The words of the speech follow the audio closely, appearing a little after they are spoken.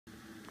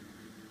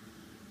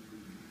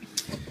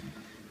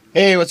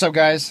Hey, what's up,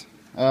 guys?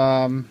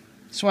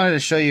 Just wanted to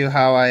show you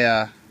how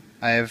I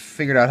have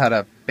figured out how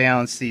to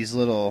balance these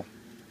little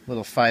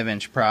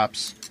 5-inch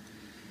props.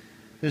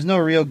 There's no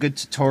real good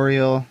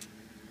tutorial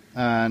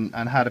on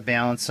how to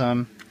balance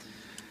them,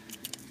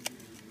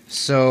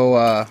 so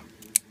I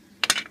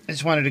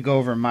just wanted to go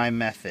over my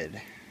method.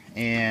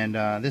 And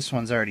this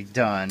one's already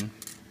done.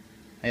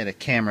 I had a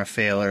camera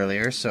fail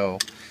earlier, so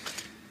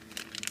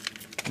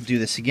we'll do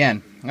this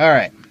again.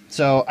 Alright,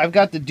 so I've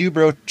got the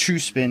Dubro True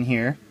Spin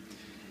here.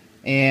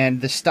 And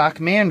the stock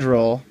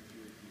mandrel,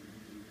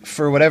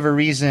 for whatever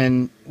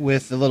reason,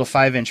 with the little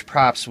 5-inch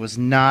props, was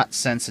not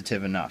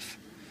sensitive enough.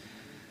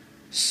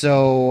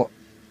 So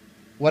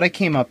what I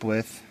came up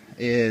with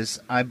is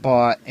I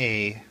bought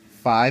a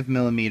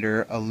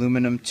 5mm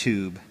aluminum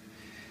tube.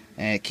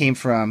 And it came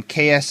from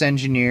KS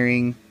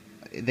Engineering.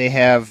 They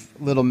have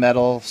little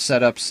metal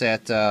setups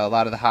at a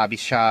lot of the hobby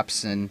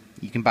shops, and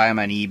you can buy them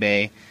on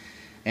eBay.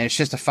 And it's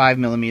just a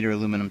 5mm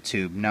aluminum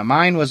tube. Now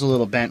mine was a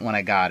little bent when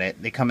I got it.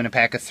 They come in a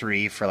pack of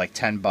 3 for like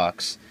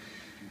 $10,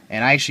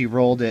 and I actually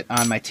rolled it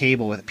on my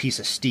table with a piece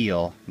of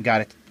steel and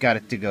got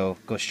it to go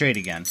straight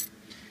again.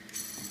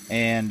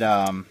 And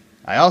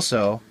I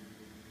also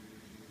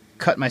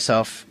cut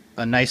myself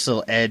a nice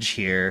little edge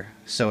here,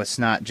 so it's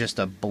not just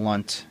a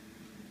blunt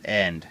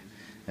end.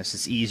 This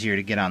is easier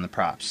to get on the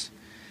props.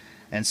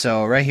 And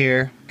so right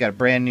here, got a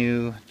brand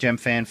new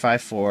Gemfan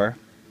 5.4,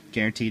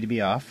 guaranteed to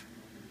be off.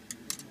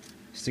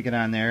 Stick it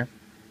on there.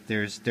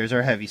 There's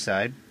our heavy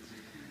side.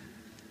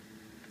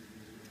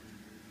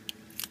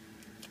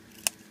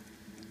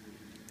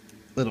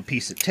 Little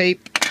piece of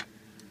tape.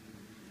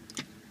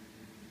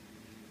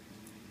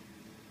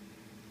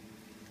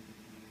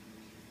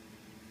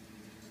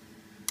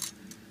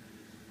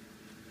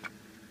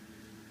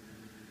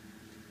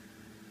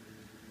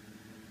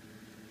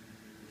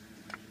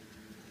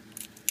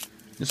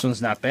 This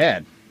one's not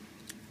bad.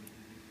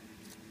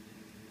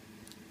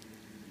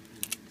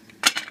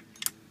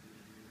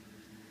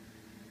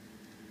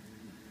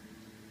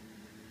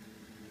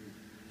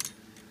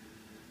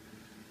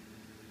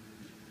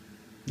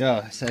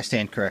 Oh, I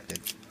stand corrected.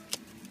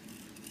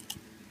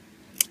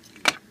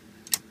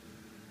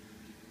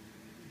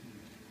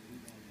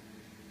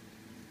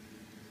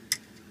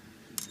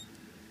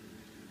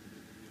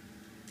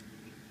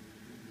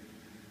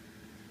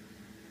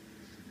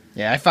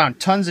 Yeah, I found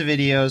tons of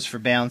videos for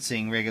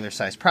balancing regular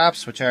size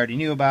props, which I already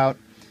knew about,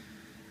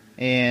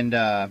 and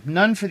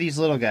none for these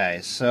little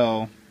guys.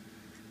 So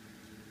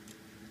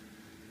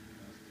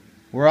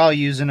we're all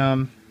using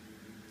them.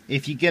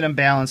 If you get them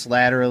balanced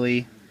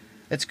laterally,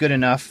 it's good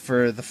enough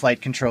for the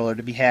flight controller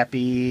to be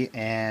happy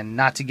and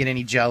not to get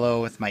any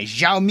jello with my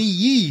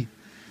Xiaomi.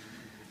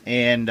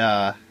 And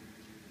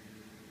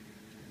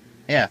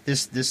yeah,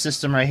 this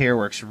system right here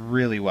works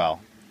really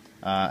well.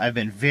 I've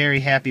been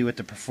very happy with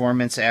the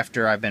performance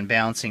after I've been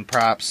balancing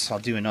props. I'll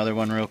do another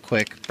one real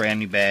quick. Brand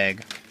new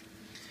bag.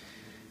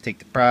 Take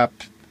the prop,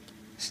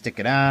 stick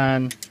it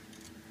on.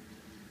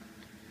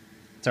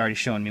 It's already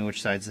showing me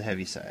which side's the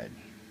heavy side.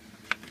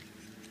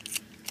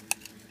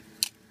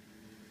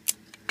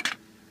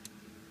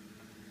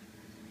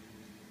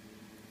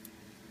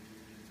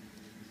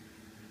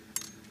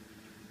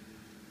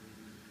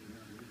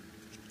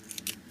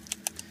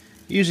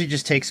 Usually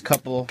just takes a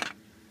couple,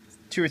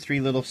 2 or 3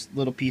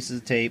 little pieces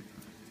of tape.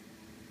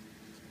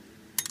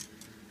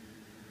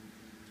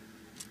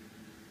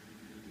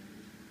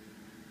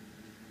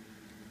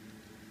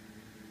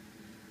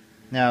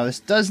 Now this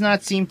does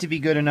not seem to be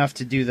good enough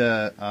to do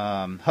the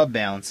hub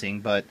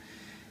balancing, but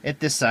at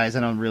this size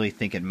I don't really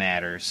think it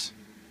matters.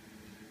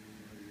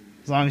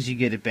 As long as you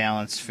get it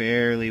balanced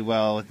fairly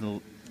well with the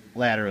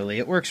laterally,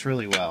 it works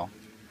really well.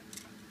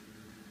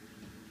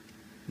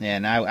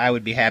 And I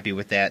would be happy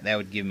with that. That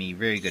would give me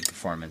very good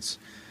performance.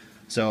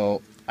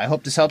 So I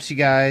hope this helps you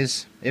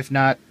guys. If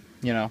not,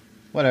 you know,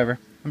 whatever.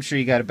 I'm sure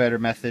you got a better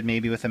method,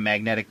 maybe with a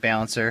magnetic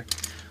balancer,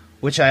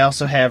 which I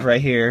also have right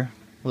here.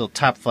 A little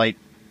top flight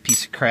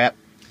piece of crap.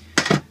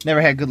 Never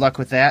had good luck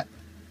with that.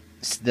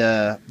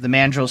 The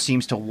mandrel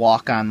seems to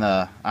walk on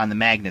the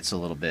magnets a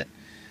little bit.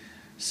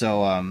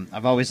 So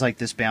I've always liked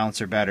this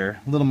balancer better.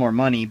 A little more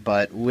money,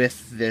 but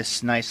with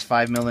this nice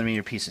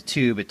 5mm piece of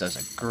tube, it does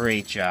a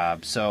great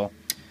job. So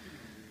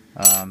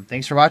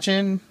thanks for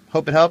watching.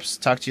 Hope it helps.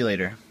 Talk to you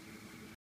later.